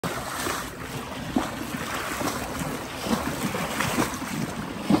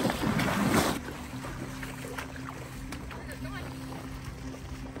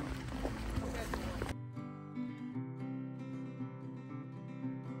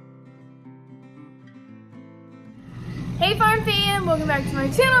Hey farm fam, welcome back to my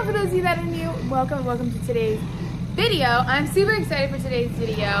channel. For those of you that are new, welcome to today's video. I'm super excited for today's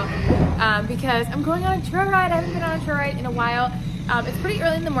video because I'm going on a trail ride. I haven't been on a trail ride in a while. It's pretty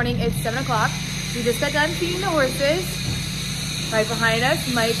early in the morning. It's 7 o'clock. We just got done feeding the horses. Right behind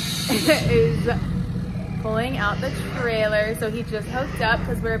us, Mike is pulling out the trailer. So he just hooked up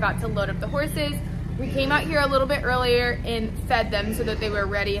because we're about to load up the horses. We came out here a little bit earlier and fed them so that they were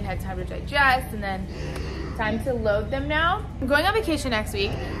ready and had time to digest, and then time to load them now. I'm going on vacation next week,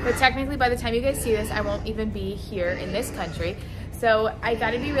 but technically by the time you guys see this, I won't even be here in this country. So I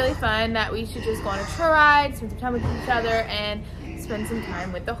thought it'd be really fun that we should just go on a trail ride, spend some time with each other, and spend some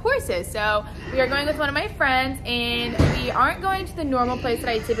time with the horses. So we are going with one of my friends, and we aren't going to the normal place that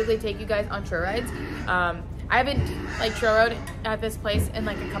I typically take you guys on trail rides. I haven't trail rode at this place in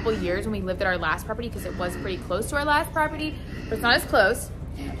like a couple years when we lived at our last property, because it was pretty close to our last property, but it's not as close.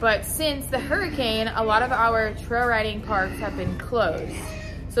 But since the hurricane, a lot of our trail riding parks have been closed.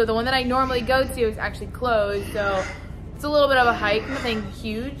 So the one that I normally go to is actually closed. So it's a little bit of a hike, nothing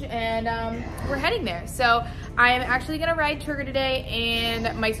huge, and we're heading there. So I am actually gonna ride Trigger today,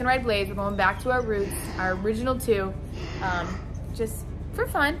 and Mike's gonna ride Blaze. We're going back to our roots, our original two, just for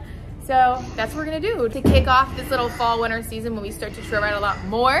fun. So that's what we're gonna do to kick off this little fall winter season when we start to trail ride a lot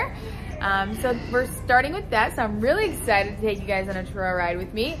more. So we're starting with that, so I'm really excited to take you guys on a trail ride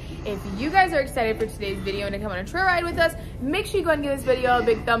with me. If you guys are excited for today's video and to come on a trail ride with us, make sure you go and give this video a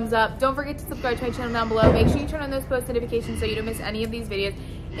big thumbs up. Don't forget to subscribe to my channel down below. Make sure you turn on those post notifications so you don't miss any of these videos.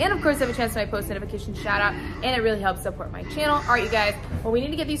 And of course, have a chance to my post notification shout out, and it really helps support my channel. All right, you guys, well, we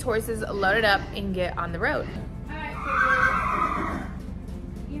need to get these horses loaded up and get on the road. All right,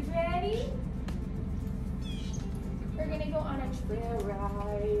 you ready? We're gonna go on a trail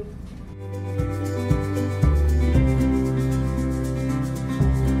ride.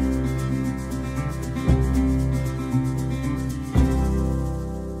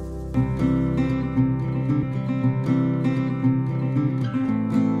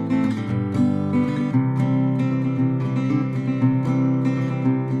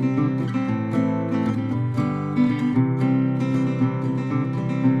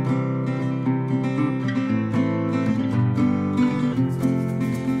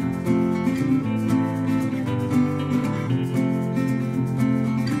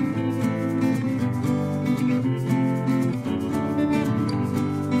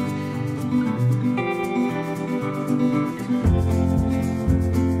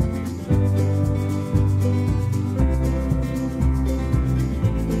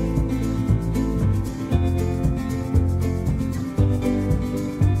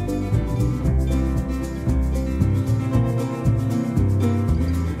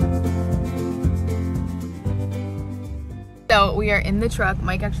 So we are in the truck.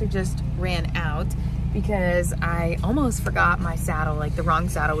 Mike actually just ran out because I almost forgot my saddle. Like the wrong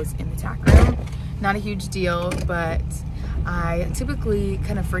saddle was in the tack room. Not a huge deal, but I typically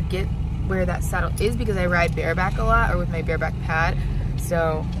kind of forget where that saddle is because I ride bareback a lot, or with my bareback pad.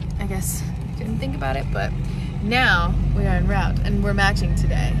 So I guess I didn't think about it, but now we are en route and we're matching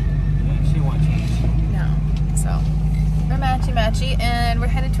today. Yeah, she wants it. No, so we're matchy and we're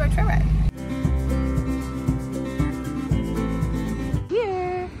headed to our trail ride.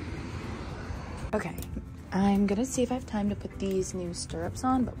 Okay, I'm gonna see if I have time to put these new stirrups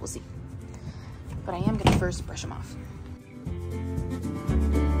on, but we'll see. But I am gonna first brush them off.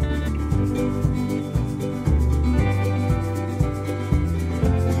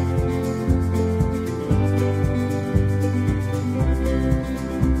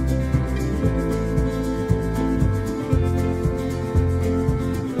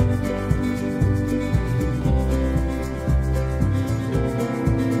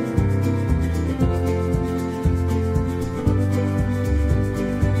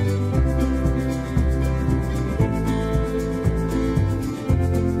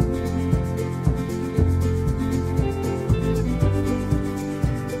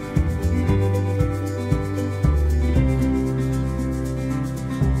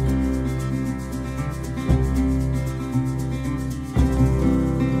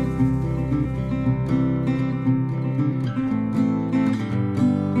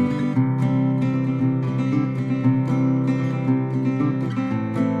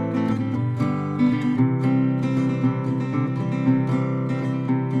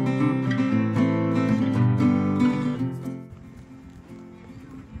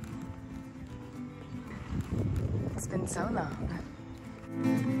 It's been so long.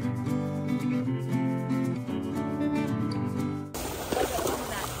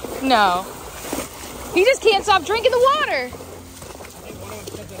 No. He just can't stop drinking the water. I think one of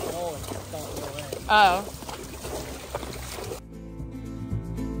them stepped in a hole and fell away. Oh.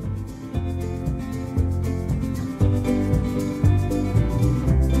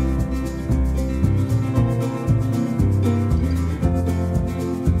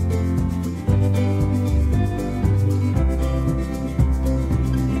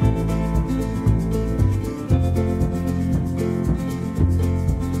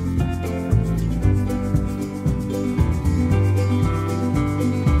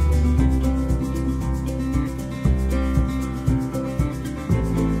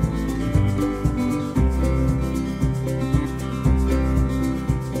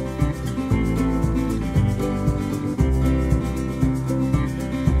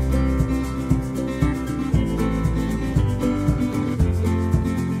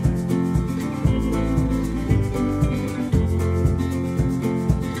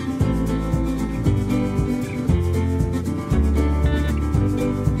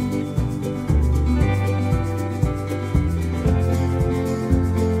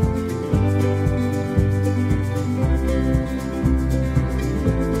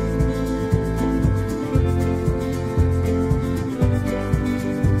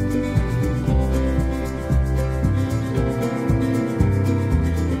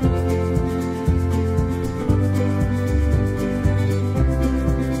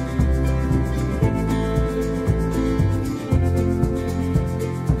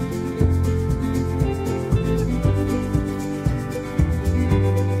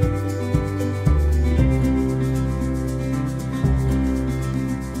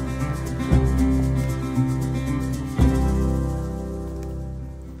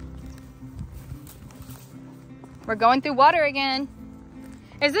 We're going through water again.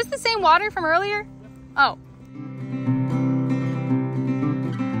 Is this the same water from earlier? Oh.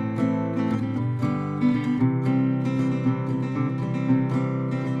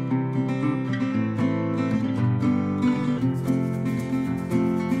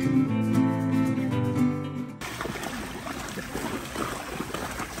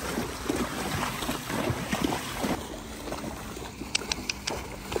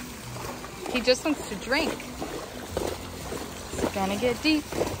 He just wants to drink. It's gonna get deep.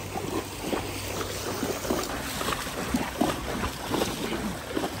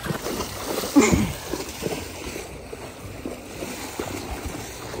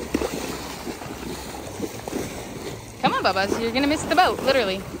 Come on, Bubba, you're gonna miss the boat,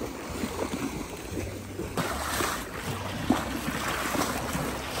 literally.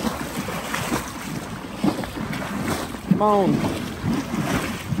 Come on.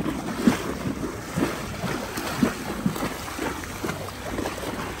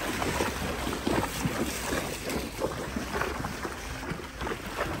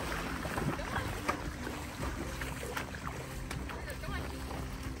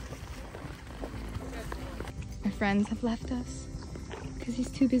 Our friends have left us because he's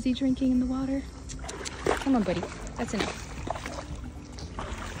too busy drinking in the water. Come on, buddy. That's enough.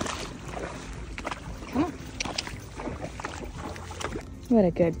 Come on. What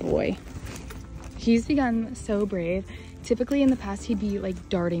a good boy. He's begun so brave. Typically in the past, he'd be like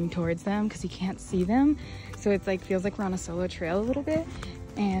darting towards them because he can't see them. So it's like, feels like we're on a solo trail a little bit.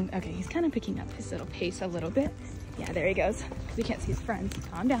 And okay, he's kind of picking up his little pace a little bit. Yeah, there he goes. Because he can't see his friends.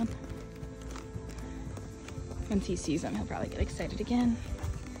 Calm down. Once he sees them, he'll probably get excited again.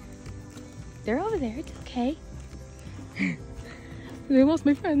 They're over there, it's okay. They lost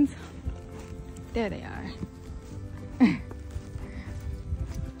my friends. There they are.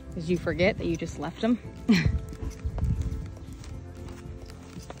 Did you forget that you just left them?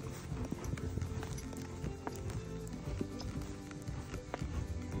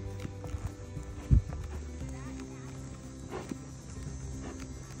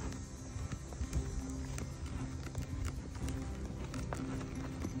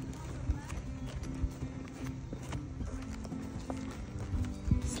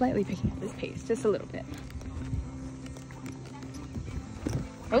 Slightly picking up his pace, just a little bit.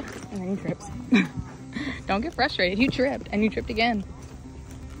 Oh, and then he trips. Don't get frustrated. You tripped, and you tripped again.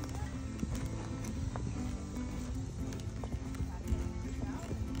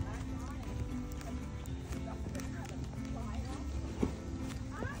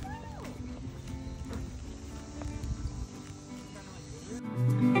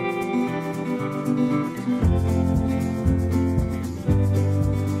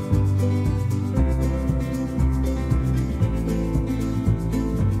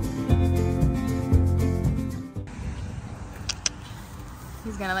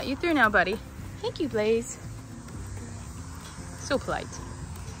 He's gonna let you through now, buddy. Thank you, Blaze. So polite.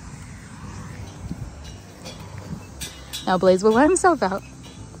 Now Blaze will let himself out.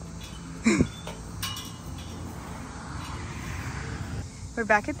 We're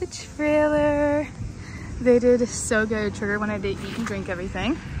back at the trailer. They did so good. Trigger wanted to eat and drink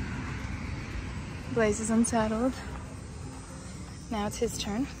everything. Blaze is unsaddled. Now it's his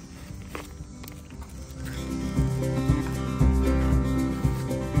turn.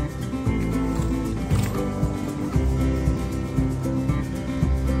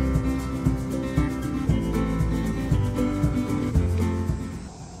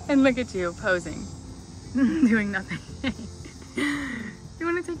 And look at you posing, doing nothing. You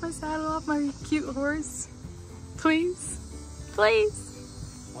want to take my saddle off my cute horse? Please? Please?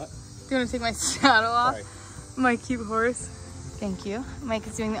 What? Do you want to take my saddle off? Sorry. My cute horse? Thank you. Mike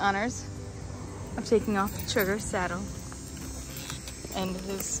is doing the honors of taking off Trigger's saddle. And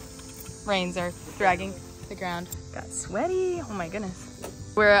his reins are dragging the ground. Got sweaty, oh my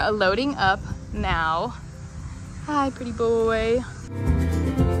goodness. We're loading up now. Hi, pretty boy.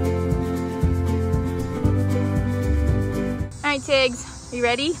 All right, Tiggs, you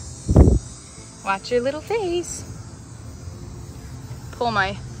ready? Watch your little face. Pull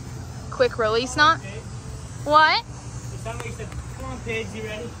my quick release knot. What? Somebody said, come on, Pigs, you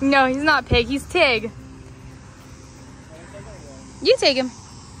ready? No, he's not Pig, he's Tig. You take him.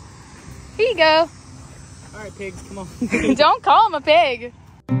 Here you go. All right, Pigs, come on. Don't call him a pig.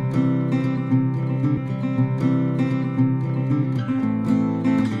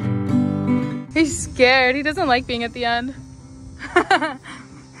 He's scared. He doesn't like being at the end.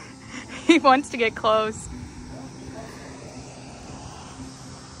 He wants to get close.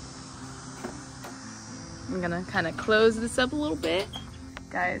 I'm gonna kind of close this up a little bit.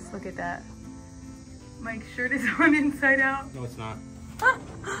 Guys, look at that. Mike's shirt is on inside out. No, it's not.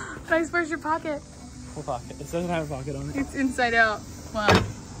 Nice, where's your pocket? Full pocket. It doesn't have a pocket on it. It's inside out. Well,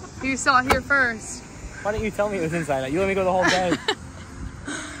 you saw it here first. Why didn't you tell me it was inside out? You let me go the whole day.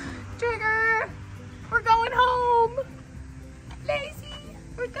 Trigger! We're going home! Lazy!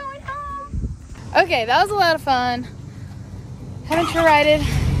 We're going home! Okay, that was a lot of fun. Haven't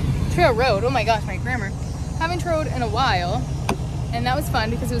trail rode. Oh my gosh, my grammar. Haven't rode in a while. And that was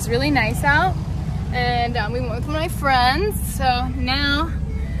fun because it was really nice out. And we went with my friends. So now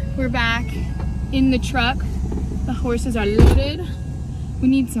we're back in the truck. The horses are loaded. We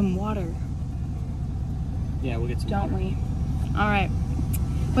need some water. Yeah, we'll get some Don't water. we? All right.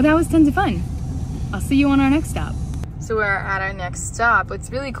 Well, that was tons of fun. I'll see you on our next stop. So we're at our next stop. What's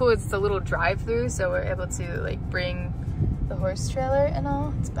really cool is it's a little drive-through, so we're able to like bring the horse trailer and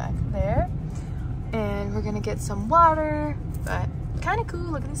all. It's back there. And we're gonna get some water, but kind of cool.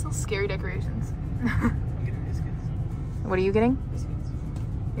 Look at these little scary decorations. I'm getting biscuits. What are you getting? Biscuits.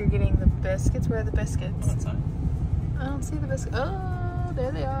 You're getting the biscuits. Where are the biscuits? Outside. I don't see the biscuits. Oh,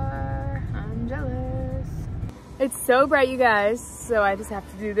 there they are. I'm jealous. It's so bright, you guys, so I just have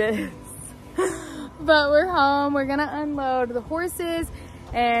to do this. But we're home. We're gonna unload the horses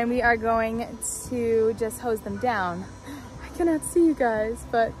and we are going to just hose them down. I cannot see you guys,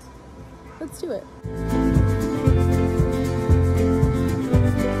 but let's do it.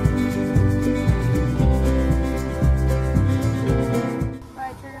 All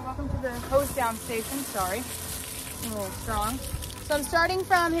right, Trigger, welcome to the hose down station. Sorry, I'm a little strong. So I'm starting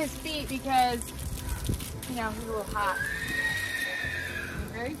from his feet because, you know, he's a little hot. I'm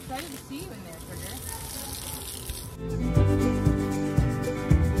very excited to see you in there, Trigger.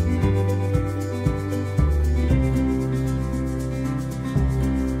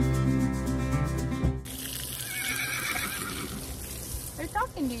 They're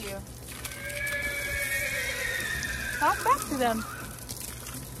talking to you. Talk back to them.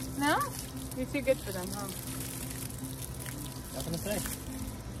 No? You're too good for them, huh? Nothing to say.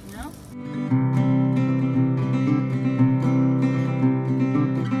 No?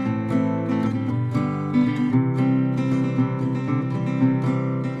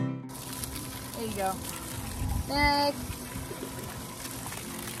 There you go. Next.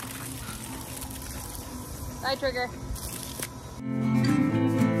 Bye, Trigger.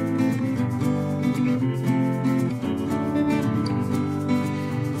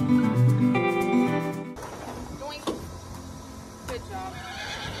 Doink. Good job.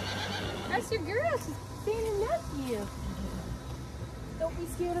 That's your girl. She's standing up to you. Don't be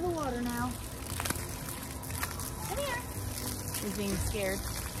scared of the water now. Come here. He's being scared.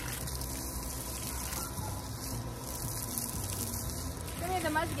 Come here, the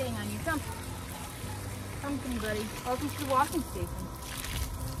mud's getting on you. Come. Come, buddy. Welcome to the washing station.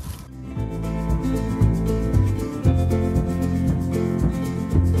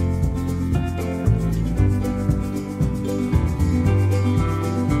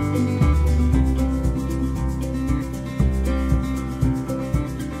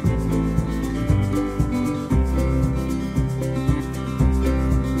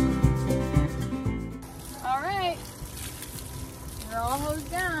 All right. You're all hosed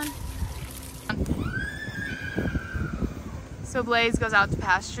down. So Blaze goes out to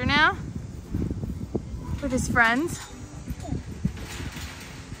pasture now with his friends.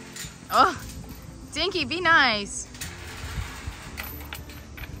 Oh, Dinky, be nice.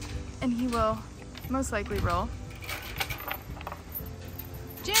 And he will most likely roll.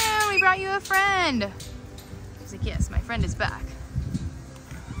 June, we brought you a friend. She's like, yes, my friend is back.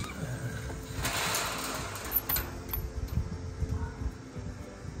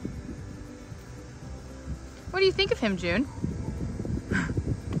 What do you think of him, June?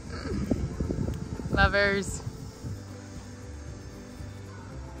 Lovers.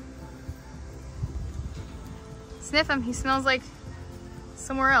 Sniff him, he smells like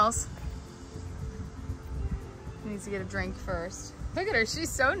somewhere else. He needs to get a drink first. Look at her, she's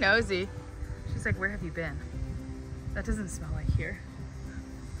so nosy. She's like, where have you been? That doesn't smell like here.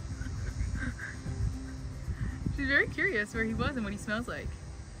 She's very curious where he was and what he smells like.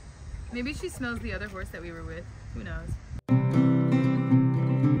 Maybe she smells the other horse that we were with. Who knows?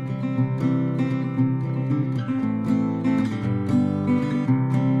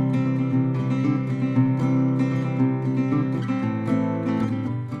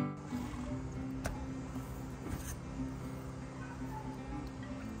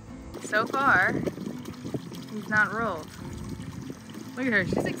 So far, he's not rolled. Look at her,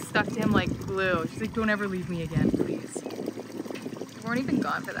 she's like stuck to him like glue. She's like, don't ever leave me again, please. We weren't even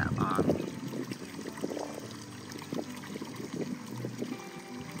gone for that long.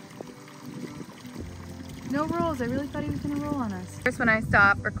 No rolls. I really thought he was gonna roll on us. First, when I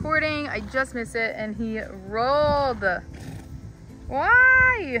stopped recording, I just missed it and he rolled.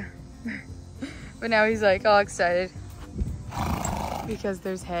 Why? But now he's like all excited because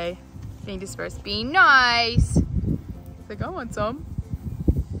there's hay being dispersed. Being nice. He's like, I want some.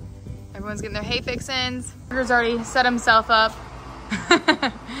 Everyone's getting their hay fixins. Trigger's already set himself up.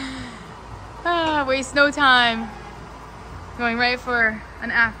 Waste no time. Going right for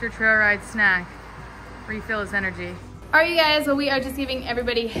an after trail ride snack. Refill his energy. All right, you guys, well, we are just giving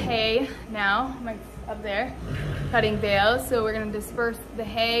everybody hay now. Mike's up there cutting bales, so we're gonna disperse the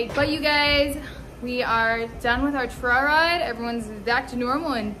hay. But you guys, we are done with our trail ride. Everyone's back to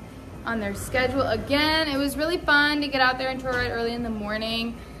normal and on their schedule again. It was really fun to get out there and trail ride early in the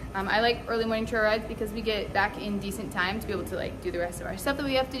morning. I like early morning trail rides because we get back in decent time to be able to like do the rest of our stuff that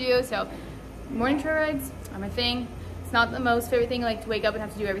we have to do. So morning trail rides are my thing. It's not the most favorite thing, like to wake up and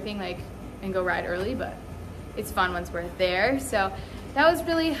have to do everything like and go ride early, but it's fun once we're there. So that was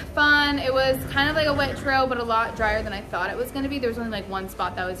really fun. It was kind of like a wet trail, but a lot drier than I thought it was gonna be. There was only like one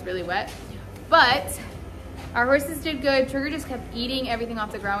spot that was really wet, but our horses did good. Trigger just kept eating everything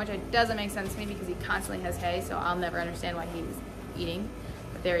off the ground, which doesn't make sense to me because he constantly has hay, so I'll never understand why he was eating,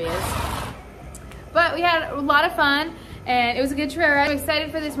 but there he is. But we had a lot of fun and it was a good trail ride. I'm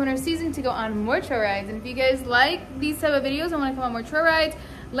excited for this winter season to go on more trail rides. And if you guys like these type of videos and want to come on more trail rides,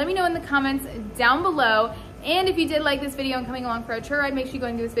 let me know in the comments down below. And if you did like this video and coming along for a trail ride, make sure you go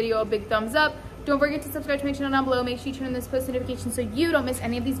and give this video a big thumbs up. Don't forget to subscribe to my channel down below. Make sure you turn on this post notification so you don't miss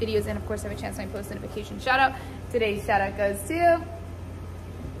any of these videos. And of course, have a chance to my post notification shout out. Today's shout out goes to...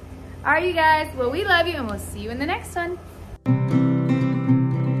 All right, you guys. Well, we love you and we'll see you in the next one.